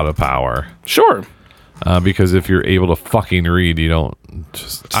lot of power Sure. because if you're able to fucking read, you don't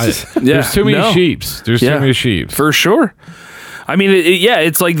just. There's too many no. sheeps. There's Yeah. too many sheeps. For sure. I mean,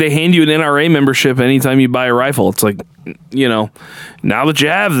 it's like they hand you an NRA membership anytime you buy a rifle. It's like, now that you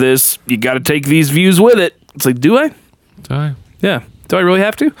have this, you got to take these views with it. It's like, do I? Okay. Yeah. Do I really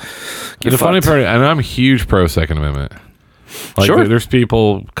have to? The funny part, and I'm a huge pro Second Amendment. Like Sure. there's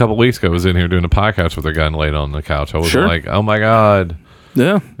people a couple weeks ago was in here doing a podcast with their gun laid on the couch. I was Sure. like, oh my god.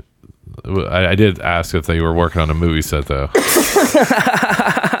 Yeah. I did ask if they were working on a movie set though.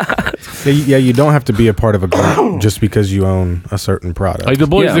 Yeah, you don't have to be a part of a group just because you own a certain product. Like the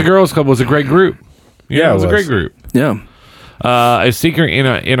Boys Yeah. and Girls Club was a great group. Yeah, it was it a great was. group. Yeah. A secret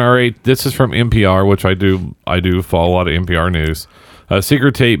NRA. This is from NPR, which I do follow a lot of NPR news. A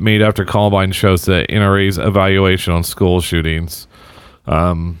secret tape made after Columbine shows the NRA's evaluation on school shootings.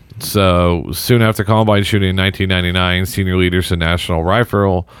 So soon after Columbine shooting in 1999, senior leaders in National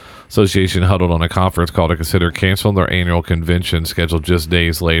Rifle Association huddled on a conference call to consider canceling their annual convention scheduled just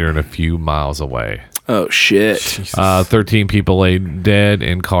days later and a few miles away. Oh, shit. 13 people lay dead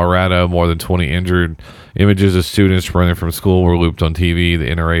in Colorado, more than 20 injured. Images of students running from school were looped on TV. The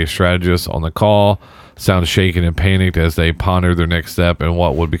NRA strategists on the call sound shaken and panicked as they pondered their next step in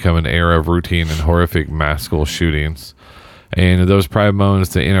what would become an era of routine and horrific mass school shootings. And in those private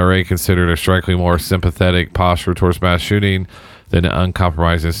moments, the NRA considered a strikingly more sympathetic posture towards mass shooting than an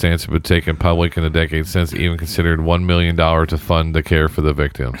uncompromising stance it would take in public in the decades since, even considered $1 million to fund the care for the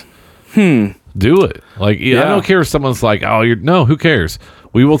victims. Do it. Like, I Yeah. don't care if someone's like, oh, no, who cares?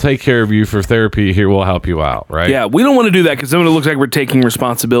 We will take care of you for therapy. Here, we'll help you out, right? Yeah, we don't want to do that because then it looks like we're taking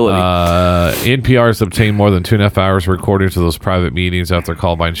responsibility. NPR has obtained more than 2.5 hours recordings of those private meetings after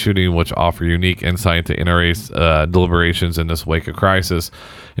Columbine shooting, which offer unique insight to NRA's deliberations in this wake of crisis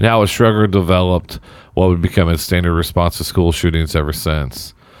and how it struggled developed what would become its standard response to school shootings ever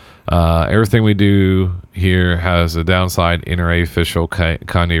since. Everything we do here has a downside, NRA official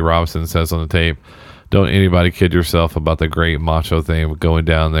Kanye Robinson says on the tape. Don't anybody kid yourself about the great macho thing of going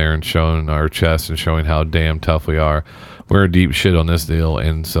down there and showing our chest and showing how damn tough we are. We're in deep shit on this deal,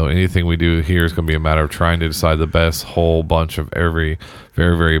 and so anything we do here is going to be a matter of trying to decide the best whole bunch of every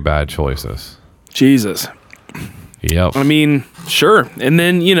very, very bad choices. Jesus. Yep. I mean, sure. And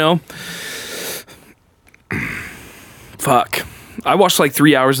then, fuck. I watched like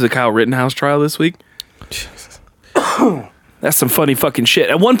 3 hours of the Kyle Rittenhouse trial this week. That's some funny fucking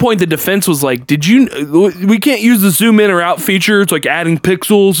shit. At one point, the defense was like, we can't use the zoom in or out feature. It's like adding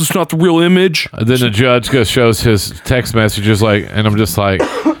pixels. It's not the real image. Then the judge shows his text messages, like, and I'm just like,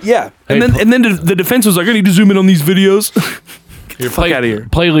 Yeah. Hey, And then the defense was like, I need to zoom in on these videos. Fuck out of here.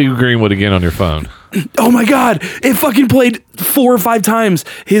 Play Lee Greenwood again on your phone. Oh my god, it fucking played 4 or 5 times.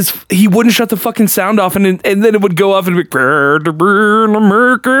 He wouldn't shut the fucking sound off, and then it would go off and be and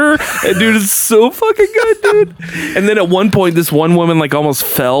dude, it's so fucking good, dude. And then at one point, this one woman like almost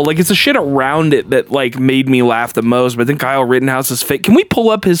fell. Like, it's the shit around it that like made me laugh the most. But then Kyle Rittenhouse is fake. Can we pull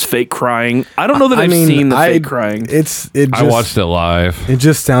up his fake crying? I don't know that I've seen the fake crying. I watched it live. It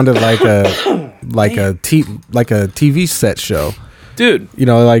just sounded like a TV set show, dude. You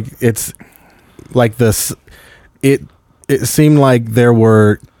know, like it's like this. It seemed like there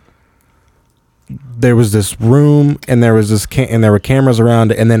was this room and there was and there were cameras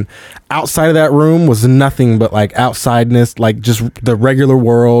around it, and then outside of that room was nothing but like outsideness, like just the regular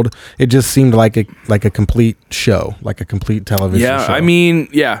world. It just seemed like a complete show, like a complete television show. I mean,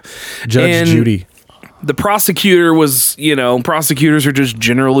 yeah. Judge Judy. The prosecutor was, prosecutors are just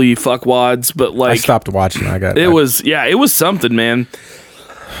generally fuckwads, but like I stopped watching. It was something, man.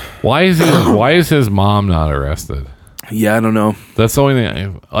 Why is his mom not arrested? Yeah, I don't know. That's the only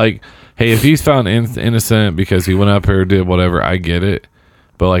thing. Like, hey, if he's found innocent because he went up here, did whatever, I get it.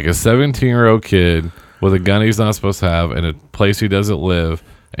 But like a 17-year-old kid with a gun he's not supposed to have in a place he doesn't live,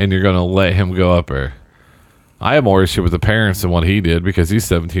 and you're gonna let him go up there? I have more issue with the parents than what he did because he's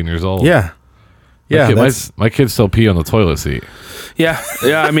 17 years old. Yeah. Yeah, my kids still pee on the toilet seat. Yeah.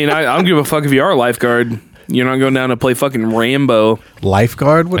 I mean, I don't give a fuck if you are a lifeguard. You're not going down to play fucking Rambo.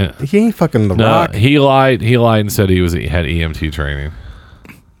 Lifeguard? What? He ain't fucking The Rock. He lied. He lied and said he had EMT training.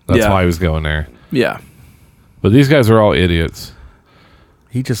 That's why he was going there. Yeah. But these guys are all idiots.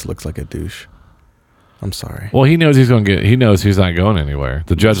 He just looks like a douche. I'm sorry. Well, he knows he knows he's not going anywhere.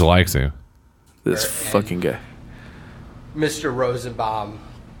 The judge likes him. This fucking guy. Mr. Rosenbaum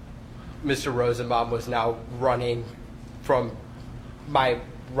was now running from my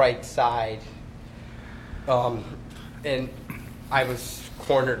right side. And I was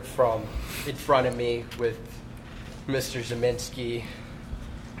cornered from in front of me with Mr. Zeminski.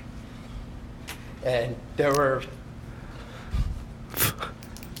 And there were...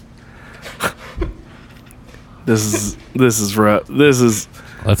 This is rough.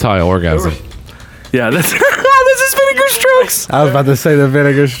 That's how I orgasm. Yeah, this is vinegar strokes. I was about to say the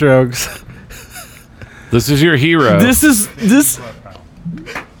vinegar strokes. This is your hero. This.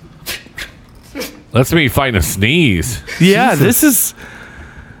 That's me fighting a sneeze. Yeah, Jesus. This is.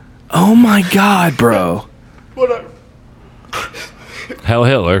 Oh my god, bro. Hell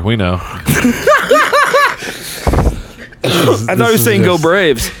Hitler, we know. I thought you were saying go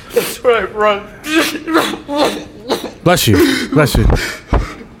Braves. That's right, run. Bless you. Bless you. We're going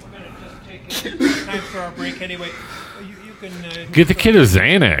to just take time for our break anyway. You can get the kid a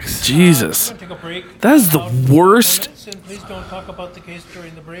Xanax. Jesus. Take a break. That is the worst. And please don't talk about the case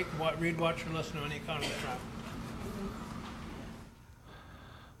during the break. Read, watch, or listen to any account of the trial.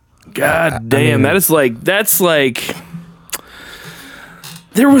 God damn, that's like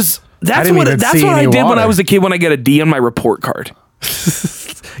there was that's what I did when I was a kid when I got a D on my report card.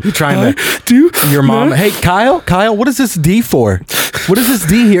 You trying to do your mom? Hey, Kyle, what is this D for? What is this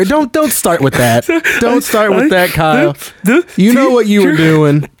D here? Don't start with that. Don't start with that, Kyle. You know what you were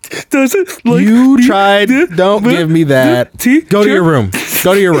doing. You tried. Don't give me that. Go to your room.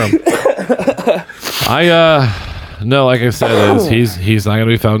 Go to your room. No, like I said, he's not gonna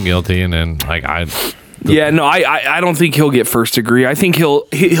be found guilty, and then Yeah, no, I don't think he'll get first degree. I think he'll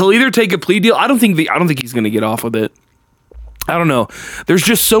either take a plea deal. I don't think he's gonna get off with it. I don't know. There's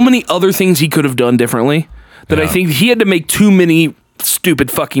just so many other things he could have done differently that I think he had to make too many stupid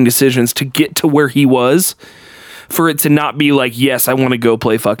fucking decisions to get to where he was for it to not be like, yes, I want to go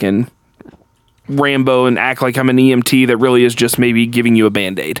play fucking Rambo and act like I'm an EMT that really is just maybe giving you a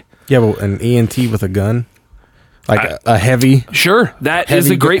Band-Aid. Yeah, but an EMT with a gun? Like a heavy... Sure, that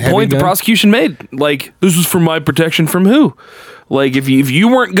is a great point the prosecution made. Like, this was for my protection from who? Like, if you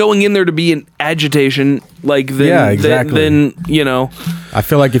weren't going in there to be in agitation, like, then you know... I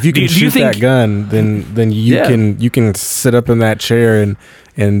feel like if you can shoot that gun, then you can sit up in that chair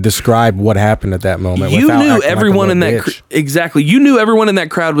and describe what happened at that moment. You knew everyone in that... Exactly. You knew everyone in that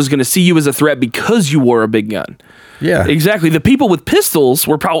crowd was going to see you as a threat because you wore a big gun. Yeah, exactly. The people with pistols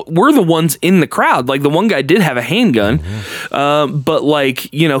were the ones in the crowd. Like, the one guy did have a handgun, but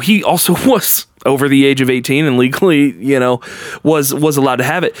like, you know, he also was over the age of 18 and legally, you know, was allowed to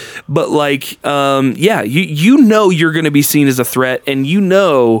have it. But like, you know you're going to be seen as a threat, and you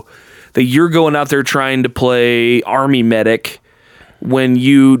know that you're going out there trying to play army medic, when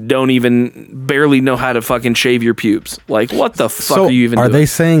you don't even barely know how to fucking shave your pubes? Like, what the fuck So are you even are doing? they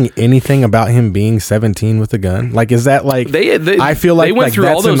saying anything about him being 17 with a gun? Like, is that like They- I feel like they went like through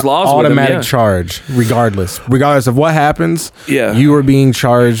that's all those an laws with him, automatic yeah. charge, regardless of what happens. Yeah. you are being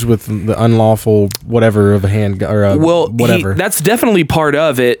charged with the unlawful whatever of a handgun or whatever. that's definitely part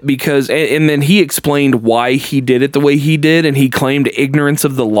of it because, and then he explained why he did it the way he did, and he claimed ignorance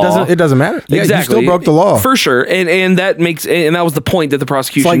of the law. It doesn't matter. Yeah, Exactly. you still broke the law. For sure. And that makes, and that was the point that the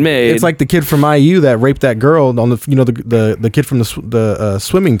prosecution made. It's like the kid from IU that raped that girl on the kid from the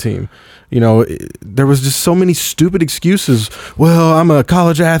swimming team. There was just so many stupid excuses. Well, I'm a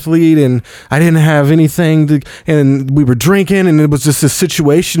college athlete and I didn't have anything and we were drinking and it was just a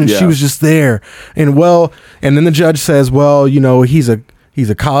situation and she Yeah. was just there. And then the judge says, well, he's a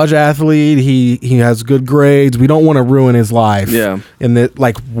college athlete. He has good grades. We don't want to ruin his life. Yeah. And that,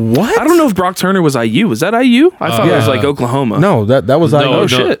 like, what? I don't know if Brock Turner was IU. Was that IU? I thought it was like Oklahoma. No, that was No,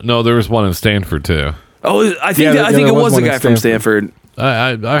 shit. no, there was one in Stanford too. Oh, I think Yeah, I think there it was was the one in guy from Stanford. Stanford.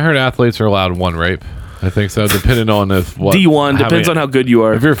 I heard athletes are allowed one rape. I think so, depending on if what D1 depends on how good you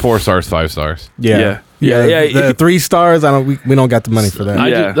are. If you're 4 stars, 5 stars. Yeah. Yeah. The 3 stars. We don't got the money for that.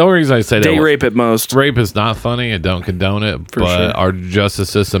 Yeah. The only reason I say Day that rape at most. rape is not funny. I don't condone it, but sure. our justice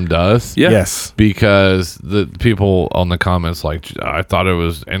system does. Yeah. Yes. Because the people on the comments like, I thought it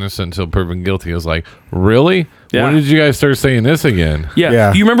was innocent until proven guilty. I was like, really? Yeah. When did you guys start saying this again? Yeah.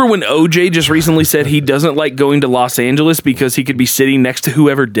 Yeah. Do you remember when OJ just recently said he doesn't like going to Los Angeles because he could be sitting next to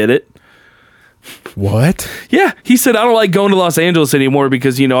whoever did it? What? Yeah, he said I don't like going to Los Angeles anymore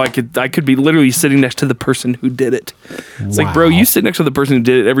because I could be literally sitting next to the person who did it. It's like, bro, you sit next to the person who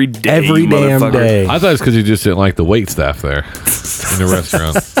did it every day, Every you damn motherfucker. day. I thought it's because you just didn't like the wait staff there in the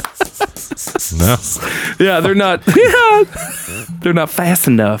restaurant. No. Yeah, they're not. They're not fast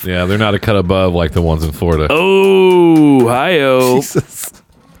enough. Yeah, they're not a cut above like the ones in Florida. Oh, hi-oh.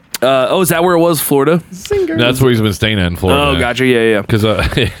 Is that where it was, Florida? That's where he's been staying at in Florida. Oh, gotcha. Yeah. Because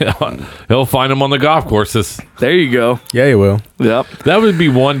he'll find them on the golf courses. There you go. Yeah, you will. Yep. That would be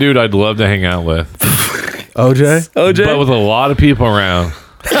one dude I'd love to hang out with, OJ? OJ. but with a lot of people around.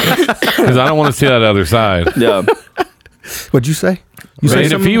 Because I don't want to see that other side. Yeah. What'd you say? You say And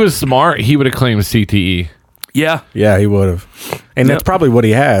if something? he was smart, he would have claimed CTE. Yeah. Yeah, he would have. And that's probably what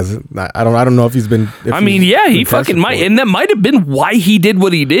he has. I don't know if he's been. I mean, yeah, he fucking might, and that might have been why he did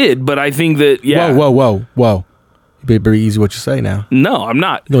what he did. But I think that, yeah. Whoa. You better be easy what you say now. No, I'm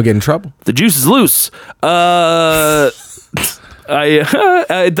not. You're gonna get in trouble. The juice is loose. At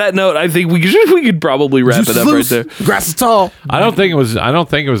that note, I think we could probably wrap it up right there. Grass is tall. I don't think it was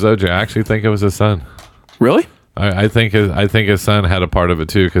OJ. I actually think it was his son. Really? I think his son had a part of it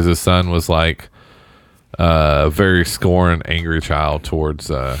too, because his son was like a very scorned, angry child towards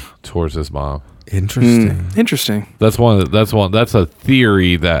his mom. Interesting. Interesting. That's a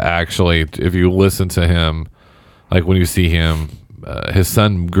theory that actually, if you listen to him, like when you see him, his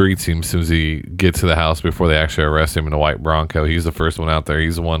son greets him as soon as he gets to the house before they actually arrest him in a white Bronco. He's the first one out there.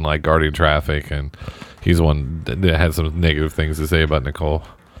 He's the one like guarding traffic, and he's the one that had some negative things to say about Nicole.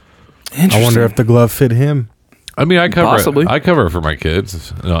 I wonder if the glove fit him. I mean, I Possibly. cover it for my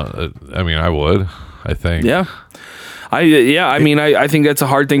kids. I mean, I would. I think. Yeah. I mean, I think that's a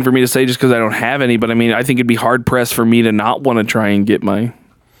hard thing for me to say just because I don't have any. But I mean, I think it'd be hard pressed for me to not want to try and get my.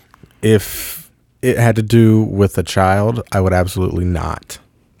 If it had to do with a child, I would absolutely not.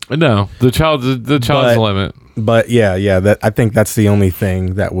 No, the child's the limit. But yeah, that I think that's the only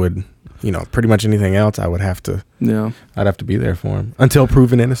thing that would, pretty much anything else I would have to. Yeah. I'd have to be there for him until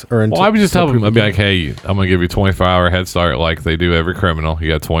proven innocent. Well, I would just tell them, I'd be like, hey, I'm going to give you a 24-hour head start like they do every criminal.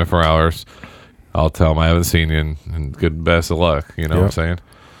 You got 24 hours. I'll tell them I haven't seen you and good best of luck. You know what I'm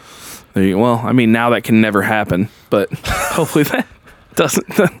saying? Well, I mean, now that can never happen, but hopefully that doesn't.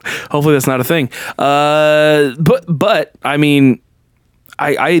 Hopefully that's not a thing. But I mean,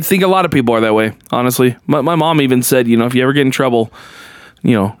 I think a lot of people are that way. Honestly, my mom even said, if you ever get in trouble,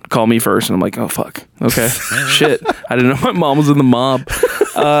 call me first. And I'm like, oh fuck, okay, shit. I didn't know my mom was in the mob.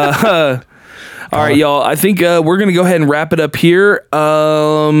 All right, y'all. I think we're going to go ahead and wrap it up here.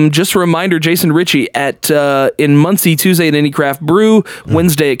 Just a reminder, Jason Ritchie in Muncie, Tuesday at Indie Craft Brew,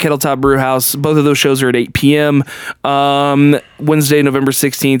 Wednesday at Kettletop Brew House. Both of those shows are at 8 p.m. Wednesday, November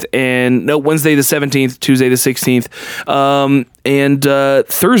 16th, Wednesday the 17th, Tuesday the 16th. And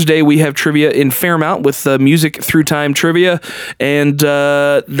Thursday, we have trivia in Fairmount with Music Through Time trivia. And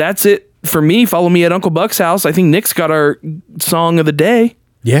that's it for me. Follow me at Uncle Buck's house. I think Nick's got our song of the day.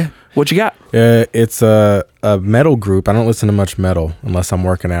 Yeah. What you got? It's a metal group. I don't listen to much metal unless I'm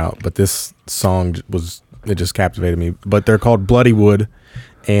working out, but this song it just captivated me. But they're called Bloody Wood,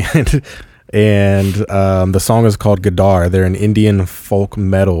 and and the song is called Gadar. They're an Indian folk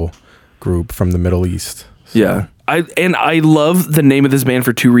metal group from the Middle East. So. Yeah. I love the name of this band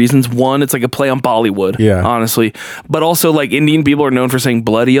for two reasons. One, it's like a play on Bollywood, honestly. But also, like, Indian people are known for saying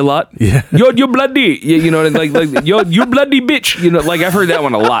bloody a lot. Yeah. You're bloody. You know, like you bloody bitch. You know, like, I've heard that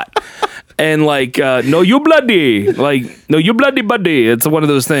one a lot. And like, no, you bloody. Like, no, you bloody buddy. It's one of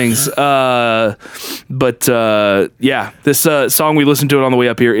those things. Yeah, this song, we listened to it on the way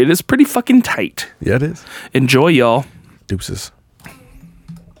up here. It is pretty fucking tight. Yeah, it is. Enjoy, y'all. Deuces.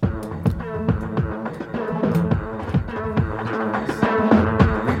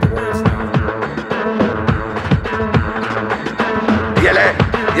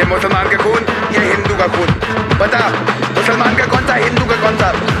 ये मुसलमान का खून ये हिंदू का खून बता मुसलमान का कौन सा हिंदू का कौन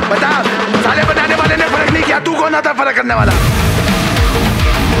सा बता साले बनाने वाले ने फर्क नहीं किया तू कौन आता फर्क करने वाला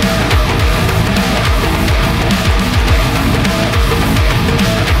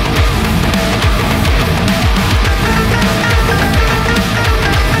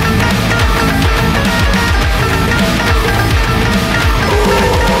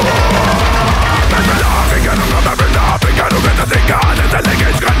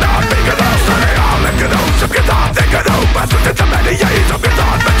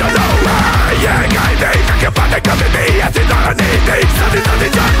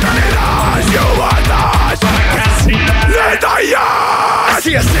I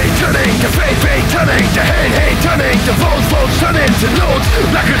see a state turning to fate turning to hate turning to votes turning to notes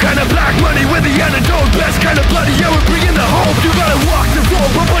like a kind of black money with the antidote best kind of bloody yeah we're bringing the hope you gotta walk the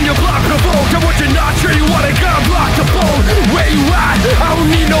rope up on your block provoked and what you're not sure you wanna gotta block the bone where you at I don't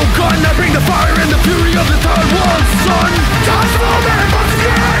need no gun I bring the fire and the fury of the third world son just for me once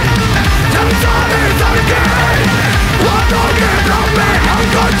again just for me once again what don't get from me I'm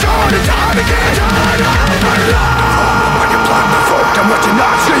controlling the time again turn on my life like a block provoked and what you're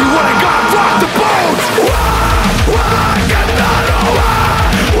not sure you wanna gotta rock the boat get that over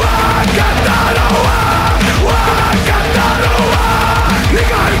get that over get that over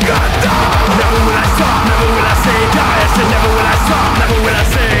nigga got that never will I stop never will I say die I said never will I stop never will I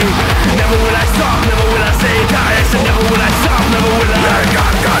say never will I stop never will I say die I said never will I stop never will I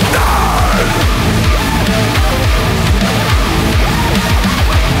got that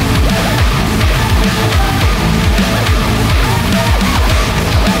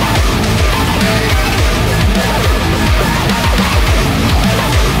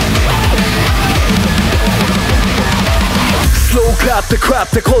Slow clap the crap,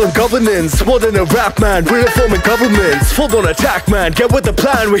 they call them governance. More than a rap man, we're reforming governments. Full on attack man, get with the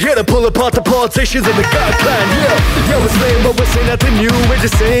plan. We're here to pull apart the politicians and the God plan. Yeah, we're saying but we're saying nothing new. We're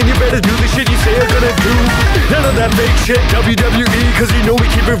just saying you better do the shit you say you're gonna do. None of that fake shit, WWE, cause you know we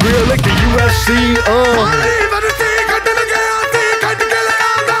keep it real like the UFC.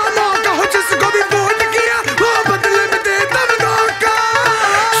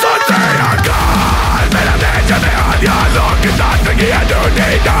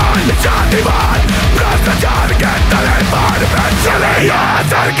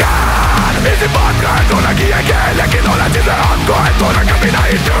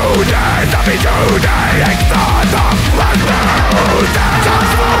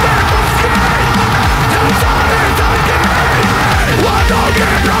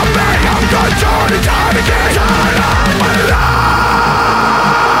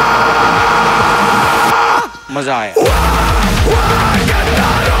 मजा आया